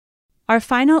Our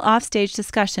final offstage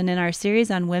discussion in our series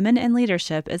on women and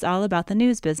leadership is all about the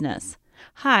news business.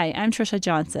 Hi, I'm Trisha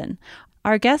Johnson.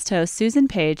 Our guest host, Susan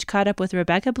Page, caught up with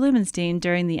Rebecca Blumenstein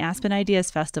during the Aspen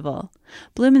Ideas Festival.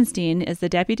 Blumenstein is the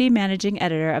deputy managing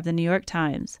editor of the New York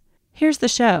Times. Here's the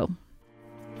show.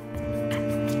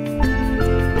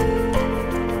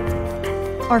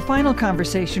 Our final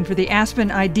conversation for the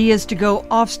Aspen Ideas to Go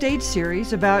Offstage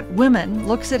series about women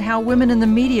looks at how women in the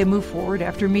media move forward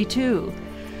after Me Too.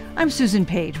 I'm Susan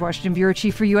Page, Washington Bureau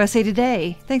Chief for USA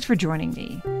Today. Thanks for joining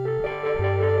me.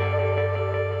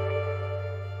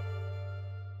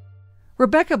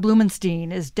 Rebecca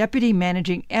Blumenstein is deputy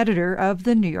managing editor of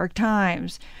the New York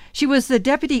Times. She was the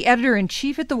deputy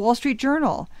editor-in-chief at the Wall Street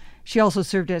Journal. She also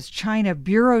served as China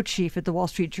bureau chief at the Wall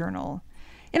Street Journal.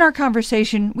 In our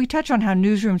conversation, we touch on how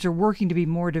newsrooms are working to be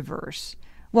more diverse.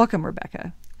 Welcome,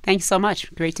 Rebecca. Thanks so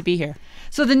much. Great to be here.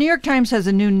 So the New York Times has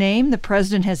a new name. The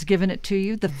president has given it to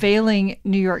you, the Failing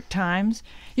New York Times.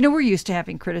 You know, we're used to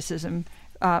having criticism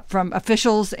from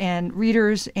officials and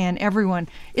readers and everyone.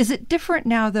 Is it different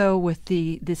now, though, with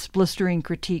this blistering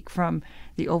critique from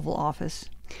the Oval Office?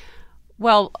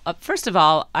 Well, first of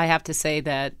all, I have to say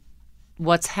that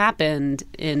what's happened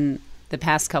in the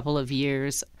past couple of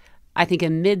years, I think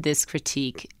amid this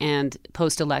critique and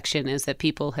post-election, is that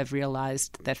people have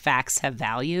realized that facts have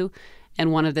value.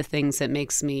 And one of the things that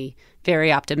makes me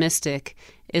very optimistic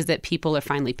is that people are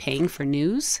finally paying for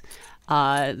news.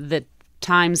 The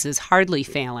Times is hardly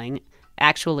failing.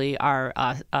 Actually, our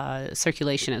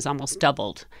circulation has almost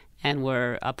doubled, and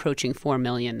we're approaching 4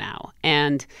 million now.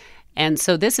 And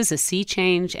so this is a sea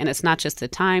change, and it's not just the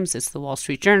Times, it's the Wall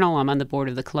Street Journal. I'm on the board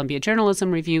of the Columbia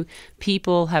Journalism Review.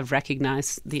 People have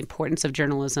recognized the importance of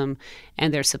journalism,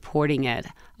 and they're supporting it.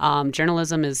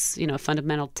 Journalism is, a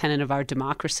fundamental tenet of our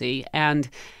democracy, and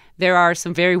there are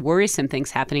some very worrisome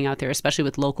things happening out there, especially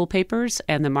with local papers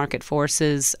and the market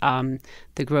forces.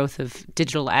 The growth of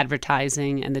digital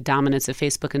advertising and the dominance of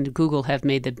Facebook and Google have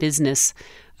made the business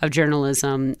of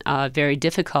journalism very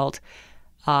difficult.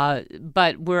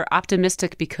 But we're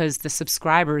optimistic because the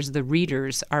subscribers, the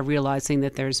readers, are realizing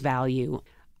that there's value.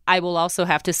 I will also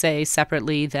have to say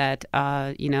separately that,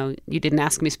 you didn't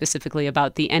ask me specifically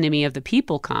about the enemy of the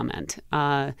people comment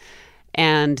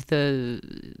and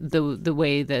the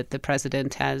way that the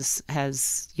president has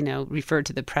referred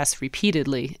to the press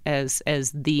repeatedly as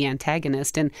the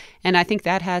antagonist. And I think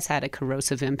that has had a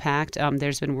corrosive impact.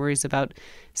 There's been worries about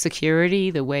security,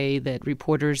 the way that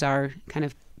reporters are kind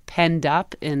of penned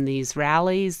up in these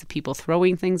rallies, the people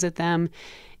throwing things at them.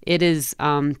 It's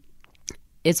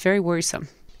very worrisome.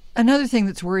 Another thing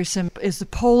that's worrisome is the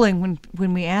polling.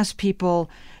 When we ask people,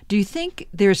 do you think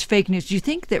there's fake news? Do you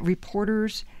think that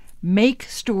reporters make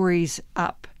stories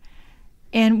up?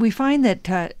 And we find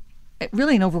that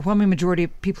really an overwhelming majority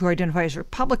of people who identify as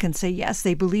Republicans say yes,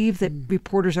 they believe that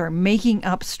reporters are making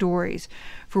up stories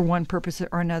for one purpose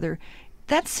or another.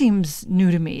 That seems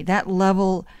new to me, that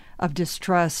level of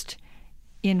distrust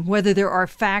in whether there are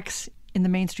facts in the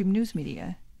mainstream news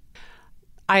media.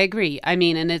 I agree. I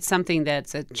mean, and it's something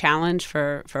that's a challenge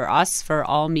for us, for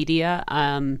all media.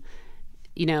 I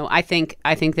think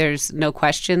there's no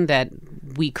question that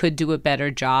we could do a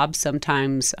better job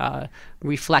sometimes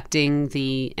reflecting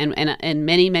and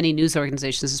many news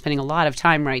organizations are spending a lot of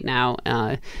time right now,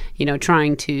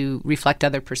 trying to reflect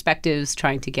other perspectives,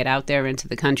 trying to get out there into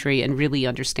the country and really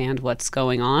understand what's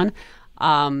going on.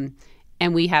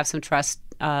 And we have some trust,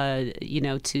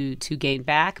 to gain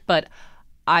back. But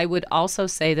I would also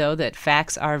say, though, that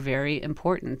facts are very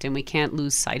important, and we can't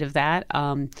lose sight of that.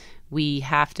 We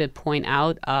have to point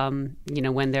out,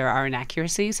 when there are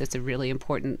inaccuracies. It's a really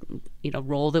important,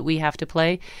 role that we have to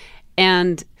play.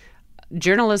 And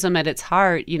journalism at its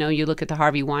heart, you look at the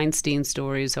Harvey Weinstein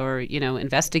stories or,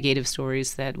 investigative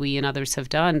stories that we and others have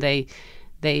done. They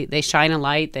shine a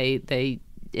light. They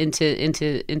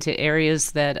into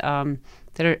areas that are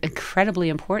incredibly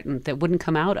important that wouldn't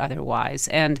come out otherwise.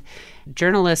 And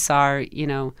journalists are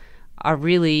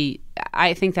really,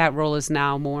 I think that role is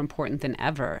now more important than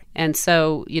ever. And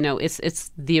so,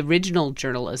 it's the original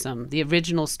journalism, the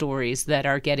original stories that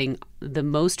are getting the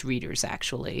most readers,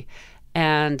 actually.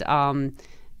 And,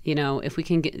 if we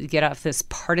can get off this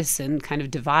partisan kind of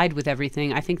divide with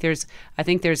everything, I think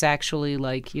there's actually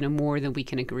more than we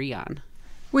can agree on.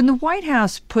 When the White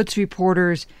House puts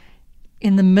reporters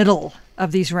in the middle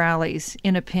of these rallies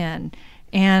in a pen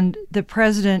and the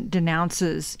president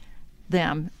denounces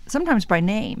them, sometimes by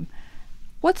name,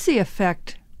 what's the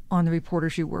effect on the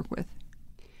reporters you work with?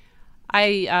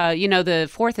 The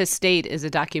Fourth Estate is a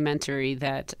documentary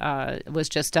that was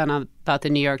just done about the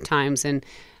New York Times, and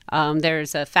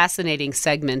There's a fascinating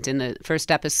segment in the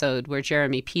first episode where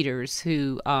Jeremy Peters,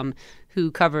 who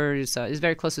covers, is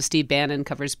very close with Steve Bannon,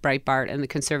 covers Breitbart and the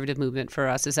conservative movement for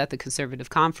us, is at the conservative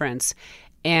conference.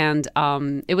 And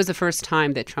it was the first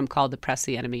time that Trump called the press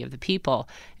the enemy of the people.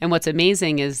 And what's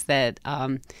amazing is that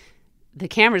the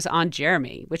camera's on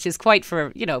Jeremy, which is quite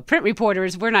for, print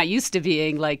reporters. We're not used to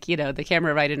being like, the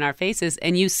camera right in our faces.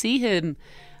 And you see him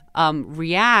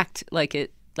react like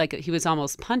he was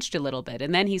almost punched a little bit.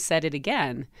 And then he said it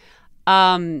again.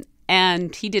 And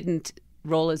he didn't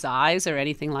roll his eyes or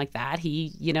anything like that.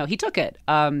 He took it.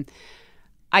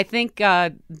 I think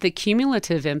the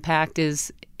cumulative impact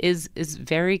is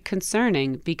very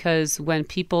concerning, because when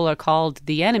people are called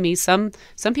the enemy, some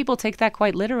people take that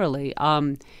quite literally.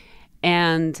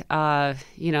 And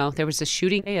there was a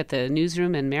shooting at the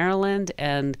newsroom in Maryland,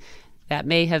 and that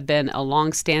may have been a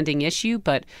long-standing issue,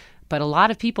 but a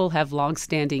lot of people have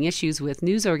long-standing issues with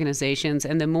news organizations,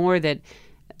 and the more that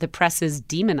the press is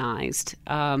demonized,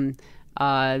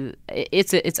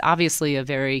 it's obviously a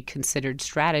very considered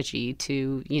strategy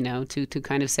to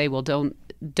kind of say, well, don't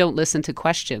listen to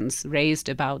questions raised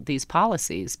about these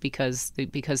policies because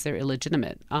they're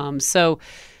illegitimate. So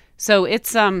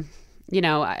it's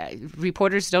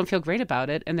reporters don't feel great about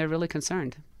it, and they're really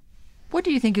concerned. What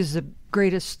do you think is the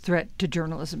greatest threat to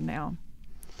journalism now?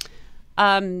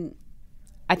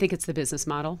 I think it's the business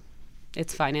model.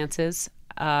 It's finances.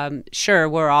 Sure,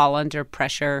 we're all under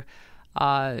pressure,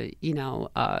 enemy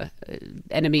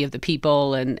of the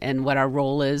people and what our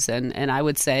role is. And I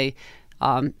would say,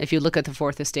 if you look at the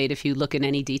Fourth Estate, if you look in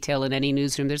any detail in any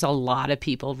newsroom, there's a lot of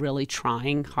people really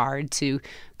trying hard to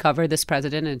cover this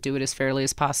president and do it as fairly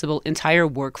as possible. Entire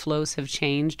workflows have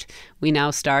changed. We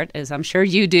now start, as I'm sure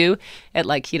you do, at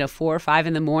 4 or 5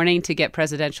 in the morning to get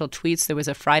presidential tweets. There was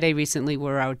a Friday recently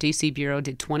where our DC bureau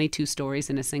did 22 stories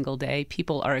in a single day.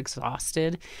 People are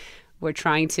exhausted. We're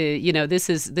trying to, this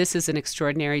is an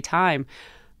extraordinary time.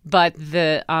 But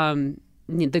the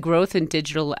growth in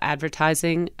digital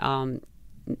advertising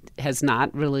has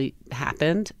not really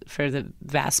happened for the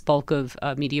vast bulk of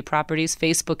media properties.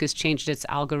 Facebook has changed its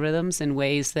algorithms in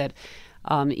ways that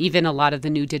even a lot of the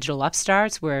new digital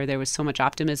upstarts, where there was so much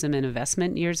optimism and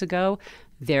investment years ago,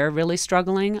 they're really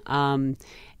struggling.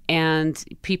 And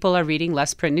people are reading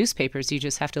less print newspapers. You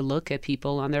just have to look at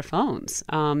people on their phones.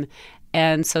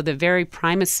 And so the very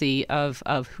primacy of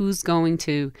who's going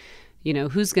to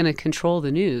control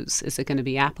the news? Is it going to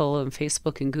be Apple and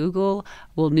Facebook and Google?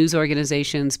 Will news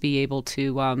organizations be able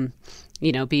to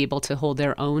hold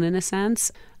their own in a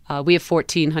sense? We have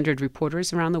 1,400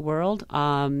 reporters around the world.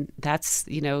 That's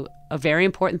a very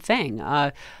important thing.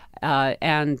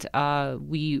 And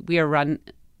we are run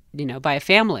by a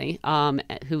family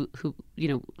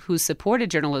who supported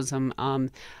journalism.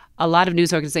 A lot of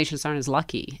news organizations aren't as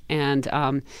lucky, and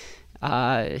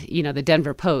the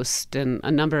Denver Post and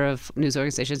a number of news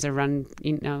organizations are run,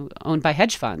 owned by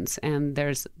hedge funds, and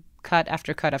there's cut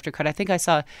after cut after cut. I think I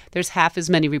saw there's half as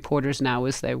many reporters now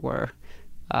as there were,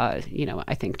 I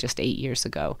think just 8 years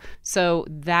ago. So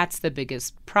that's the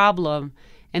biggest problem.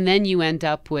 And then you end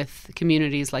up with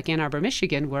communities like Ann Arbor,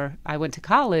 Michigan, where I went to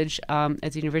college at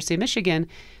the University of Michigan.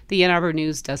 The Ann Arbor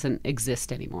News doesn't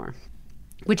exist anymore,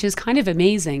 which is kind of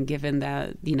amazing given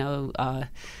that,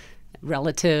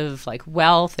 relative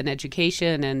wealth and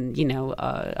education and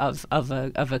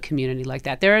of a community like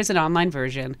that. There is an online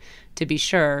version, to be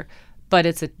sure, but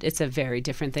it's a very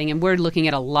different thing, and we're looking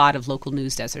at a lot of local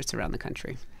news deserts around the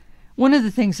country. One of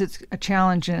the things that's a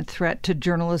challenge and a threat to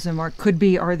journalism are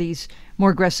these more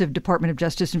aggressive Department of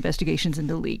Justice investigations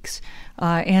into leaks.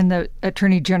 And the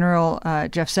Attorney General,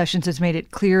 Jeff Sessions, has made it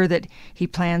clear that he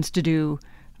plans to do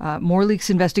more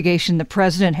leaks investigation. The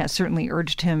president has certainly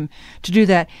urged him to do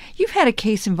that. You've had a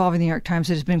case involving the New York Times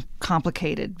that has been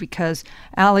complicated because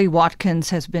Allie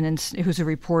Watkins who's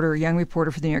a young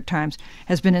reporter for the New York Times,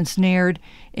 has been ensnared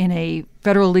in a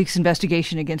federal leaks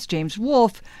investigation against James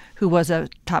Wolfe, who was a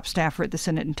top staffer at the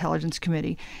Senate Intelligence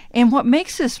Committee. And what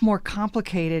makes this more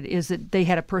complicated is that they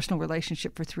had a personal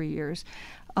relationship for 3 years.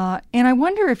 And I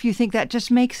wonder if you think that just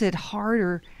makes it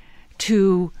harder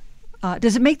to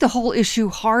does it make the whole issue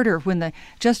harder when the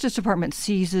Justice Department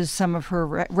seizes some of her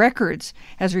records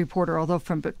as a reporter, although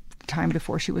from the time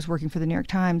before she was working for the New York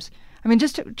Times? I mean,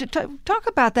 just to talk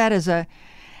about that as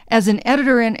an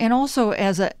editor and also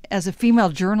as a female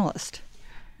journalist.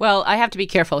 Well, I have to be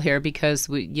careful here because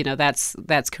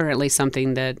that's currently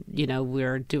something that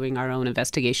we're doing our own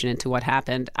investigation into what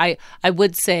happened. I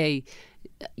would say,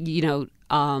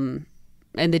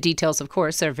 and the details, of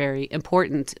course, are very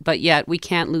important, but yet we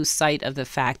can't lose sight of the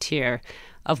fact here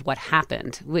of what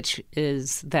happened, which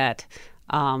is that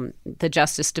the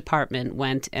Justice Department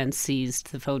went and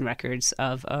seized the phone records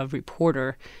of a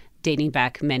reporter dating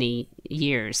back many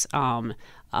years, and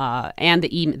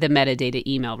the metadata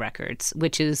email records,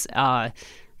 which is, I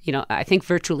think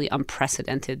virtually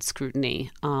unprecedented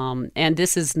scrutiny. And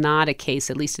this is not a case,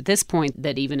 at least at this point,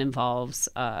 that even involves,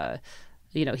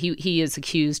 he has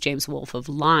accused James Wolfe of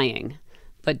lying,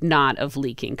 but not of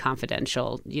leaking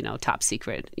confidential, top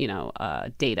secret,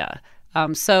 data.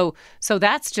 So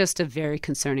that's just a very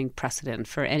concerning precedent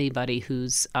for anybody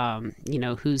who's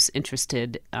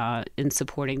interested in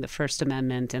supporting the First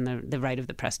Amendment and the right of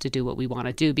the press to do what we want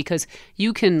to do, because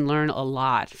you can learn a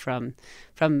lot from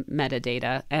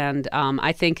metadata. And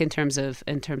I think in terms of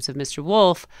Mr.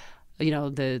 Wolfe,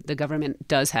 the government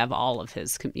does have all of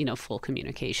his full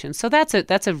communication. So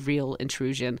that's a real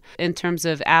intrusion. In terms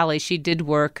of Allie, she did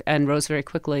work and rose very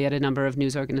quickly at a number of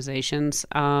news organizations.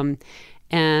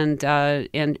 And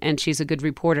she's a good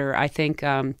reporter. I think,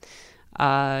 women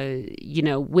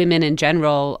in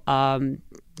general,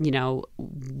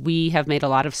 we have made a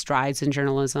lot of strides in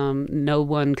journalism. No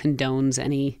one condones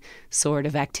any sort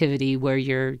of activity where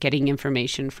you're getting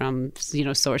information from,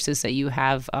 sources that you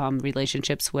have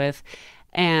relationships with.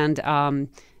 And,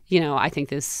 I think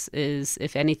this is,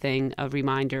 if anything, a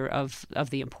reminder of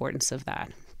the importance of that.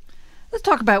 Let's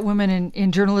talk about women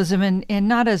in journalism, and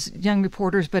not as young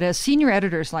reporters, but as senior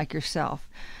editors like yourself.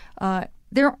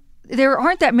 There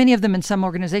aren't that many of them in some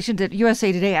organizations. At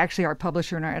USA Today, actually, our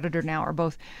publisher and our editor now are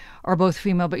both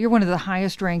female. But you're one of the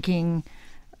highest-ranking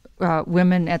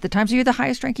women at the Times. So you're the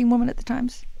highest-ranking woman at the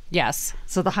Times? Yes.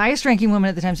 So the highest-ranking woman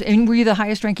at the Times. And were you the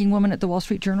highest-ranking woman at the Wall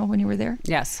Street Journal when you were there?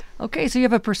 Yes. Okay, so you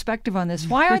have a perspective on this.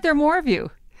 Why aren't there more of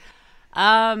you?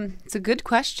 It's a good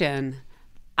question.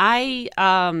 I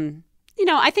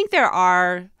think there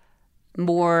are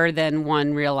more than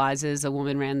one realizes. A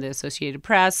woman ran the Associated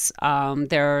Press.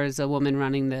 There's a woman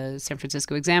running the San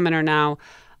Francisco Examiner now.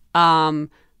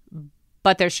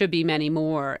 But there should be many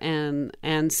more.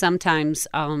 And sometimes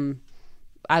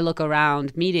I look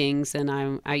around meetings and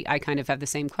I kind of have the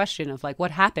same question of like,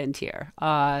 what happened here?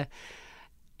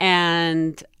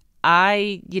 And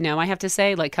I have to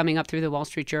say, like, coming up through the Wall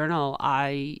Street Journal,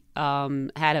 I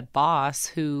had a boss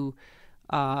who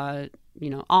all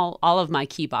of my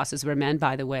key bosses were men,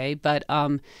 by the way, but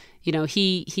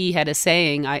he had a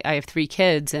saying. I have 3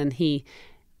 kids, and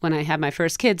when I had my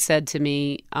first kid, said to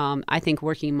me, I think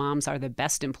working moms are the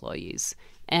best employees.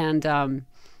 And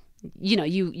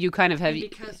you kind of have.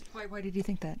 Because why did you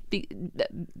think that?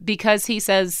 Because he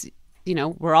says,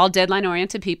 we're all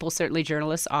deadline-oriented people, certainly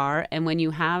journalists are. And when you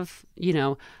have,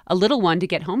 a little one to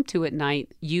get home to at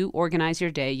night, you organize your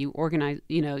day, you organize,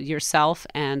 yourself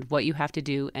and what you have to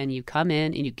do, and you come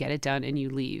in and you get it done and you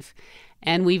leave.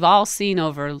 And we've all seen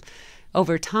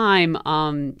over time,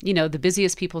 the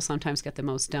busiest people sometimes get the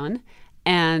most done.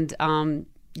 And,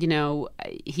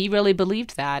 he really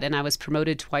believed that. And I was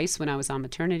promoted twice when I was on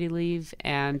maternity leave.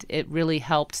 And it really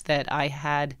helped that I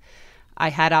had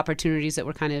opportunities that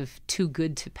were kind of too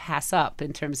good to pass up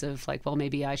in terms of like, well,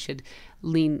 maybe I should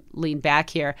lean back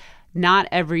here. Not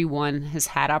everyone has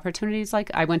had opportunities.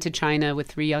 Like I went to China with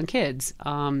 3 young kids,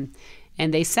 and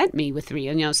they sent me with 3,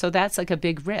 and so that's like a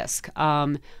big risk.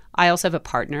 I also have a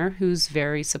partner who's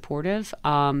very supportive,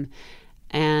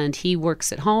 and he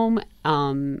works at home.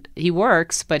 He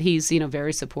works, but he's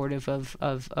very supportive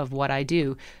of what I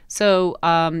do. So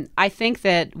I think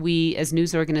that we as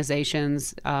news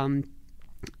organizations,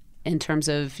 in terms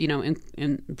of,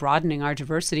 in broadening our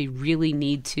diversity, really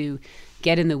need to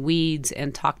get in the weeds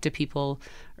and talk to people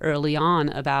early on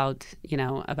about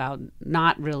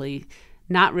not really.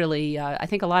 I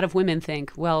think a lot of women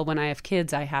think, well, when I have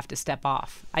kids, I have to step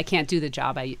off. I can't do the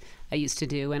job I used to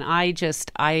do. And I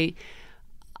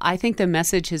think the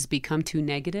message has become too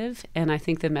negative, and I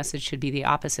think the message should be the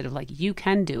opposite of like, you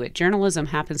can do it. Journalism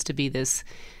happens to be this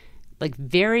like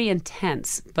very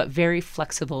intense but very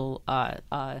flexible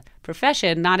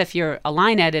profession. Not if you're a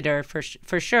line editor for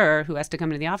sure, who has to come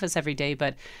into the office every day,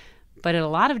 but in a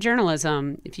lot of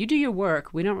journalism, if you do your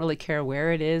work, we don't really care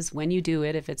where it is, when you do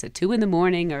it, if it's at 2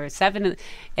 a.m. or 7,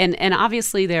 and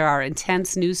obviously there are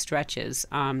intense news stretches.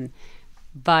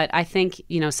 But I think,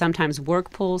 sometimes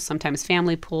work pulls, sometimes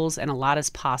family pulls, and a lot is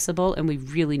possible, and we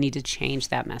really need to change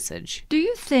that message. Do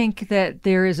you think that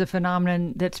there is a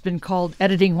phenomenon that's been called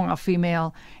editing while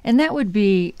female? And that would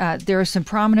be, there are some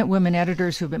prominent women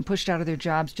editors who have been pushed out of their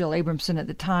jobs, Jill Abramson at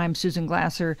the time, Susan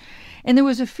Glasser, and there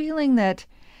was a feeling that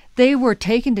they were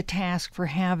taken to task for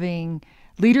having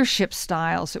leadership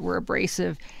styles that were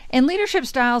abrasive, and leadership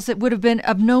styles that would have been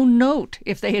of no note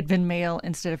if they had been male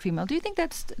instead of female. Do you think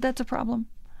that's a problem?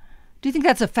 Do you think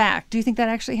that's a fact? Do you think that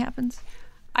actually happens?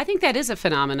 I think that is a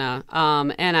phenomena,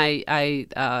 and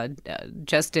I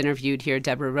just interviewed here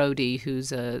Deborah Rohde,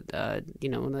 who's one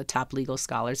of the top legal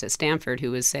scholars at Stanford,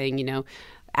 who was saying,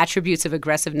 attributes of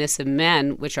aggressiveness in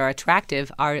men, which are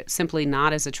attractive, are simply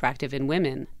not as attractive in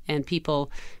women, and people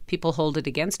hold it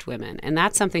against women, and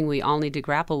that's something we all need to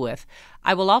grapple with.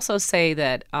 I will also say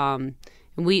that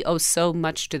we owe so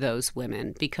much to those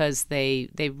women because they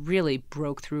really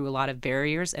broke through a lot of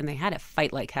barriers, and they had to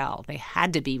fight like hell. They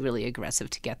had to be really aggressive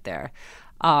to get there.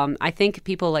 I think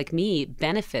people like me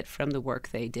benefit from the work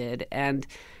they did, and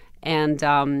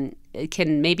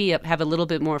can maybe have a little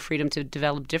bit more freedom to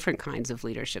develop different kinds of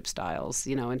leadership styles,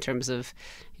 in terms of,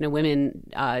 women,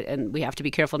 and we have to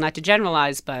be careful not to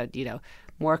generalize, but,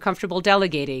 more comfortable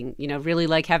delegating, really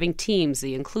like having teams,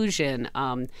 the inclusion,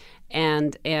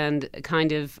 and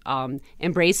kind of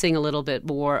embracing a little bit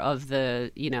more of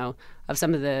the, of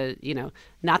some of the,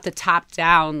 not the top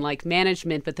down like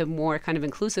management, but the more kind of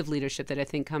inclusive leadership that I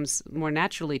think comes more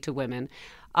naturally to women.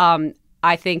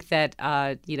 I think that,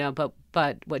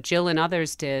 but what Jill and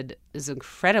others did is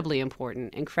incredibly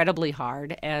important, incredibly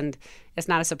hard, and it's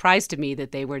not a surprise to me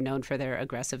that they were known for their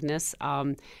aggressiveness.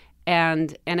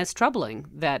 And it's troubling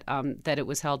that it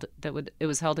was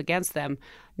held against them.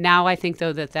 Now I think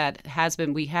though that has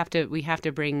been, we have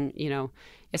to bring,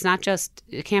 it's not just,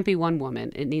 it can't be one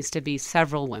woman. It needs to be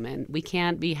several women. We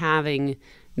can't be having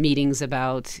meetings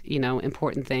about,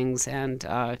 important things and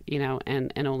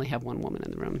only have one woman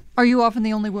in the room. Are you often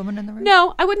the only woman in the room?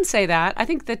 No, I wouldn't say that. I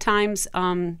think the Times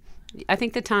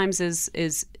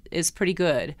is pretty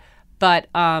good, but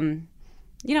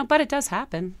but it does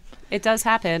happen. It does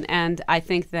happen, and I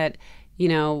think that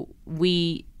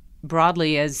we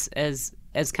broadly as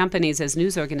companies, as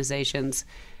news organizations,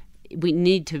 we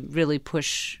need to really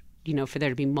push for there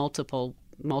to be multiple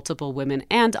women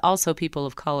and also people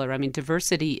of color. I mean,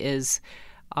 diversity is,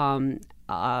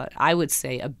 I would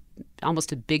say,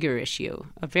 almost a bigger issue,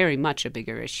 very much a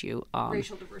bigger issue.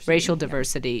 Racial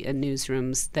diversity in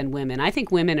newsrooms than women. I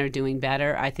think women are doing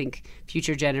better. I think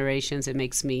future generations, it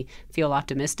makes me feel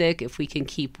optimistic if we can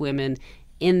keep women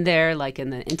in there, like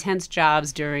in the intense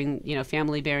jobs during,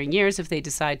 family-bearing years, if they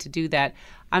decide to do that.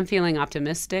 I'm feeling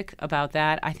optimistic about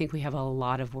that. I think we have a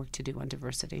lot of work to do on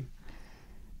diversity.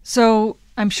 So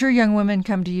I'm sure young women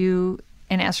come to you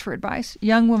and ask for advice.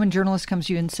 Young woman journalist comes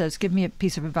to you and says, give me a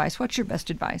piece of advice. What's your best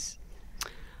advice?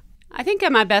 I think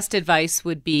my best advice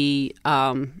would be,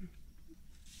 to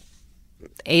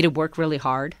work really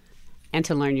hard and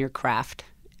to learn your craft,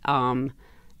 and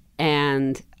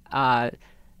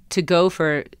to go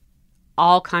for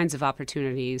all kinds of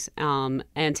opportunities,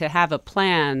 and to have a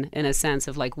plan in a sense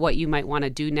of like what you might want to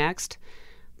do next.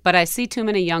 But I see too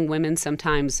many young women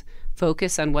sometimes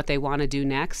focus on what they want to do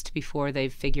next before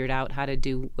they've figured out how to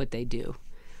do what they do.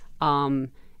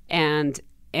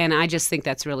 And I just think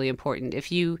that's really important.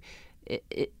 If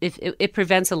it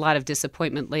prevents a lot of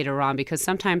disappointment later on, because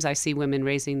sometimes I see women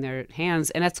raising their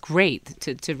hands, and that's great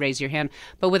to raise your hand,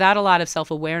 but without a lot of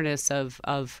self-awareness of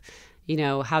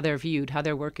how they're viewed, how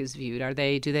their work is viewed.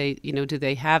 Do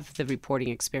they have the reporting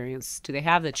experience? Do they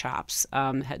have the chops?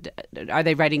 Are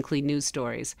they writing clean news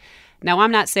stories? Now,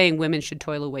 I'm not saying women should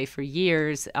toil away for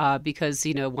years, because,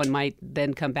 one might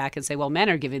then come back and say, well, men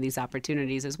are given these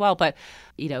opportunities as well. But,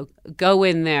 go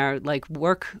in there, like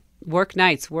work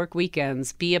nights, work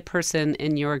weekends, be a person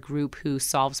in your group who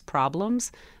solves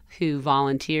problems, who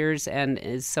volunteers and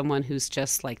is someone who's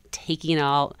just like taking it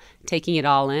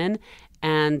all in.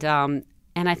 And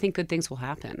I think good things will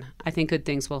happen.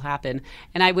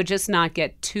 And I would just not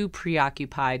get too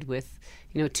preoccupied with,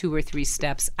 2 or 3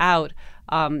 steps out.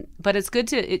 But it's good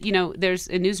to, there's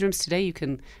in newsrooms today, you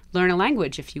can learn a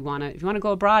language if you want to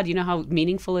go abroad. You know how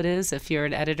meaningful it is if you're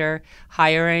an editor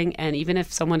hiring, and even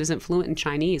if someone isn't fluent in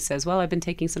Chinese, says, well, I've been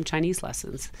taking some Chinese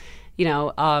lessons.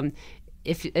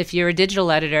 If you're a digital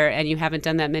editor and you haven't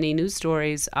done that many news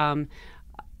stories,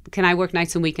 can I work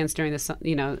nights and weekends during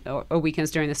the, or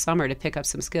weekends during the summer to pick up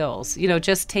some skills?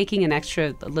 Just taking a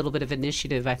little bit of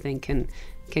initiative, I think,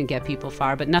 can get people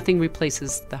far, but nothing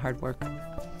replaces the hard work.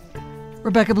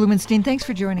 Rebecca Blumenstein, thanks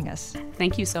for joining us.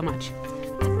 Thank you so much.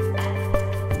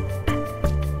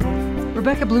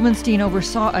 Rebecca Blumenstein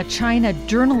oversaw a China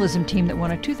journalism team that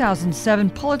won a 2007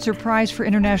 Pulitzer Prize for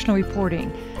International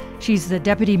Reporting. She's the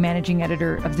deputy managing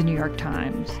editor of the New York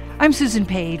Times. I'm Susan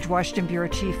Page, Washington Bureau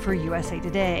Chief for USA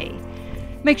Today.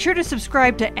 Make sure to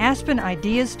subscribe to Aspen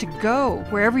Ideas to Go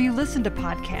wherever you listen to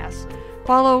podcasts.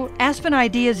 Follow Aspen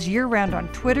Ideas year-round on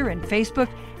Twitter and Facebook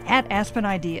 @Aspen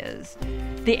Ideas.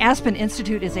 The Aspen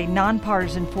Institute is a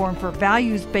nonpartisan forum for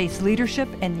values-based leadership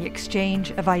and the exchange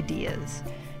of ideas.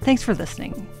 Thanks for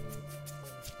listening.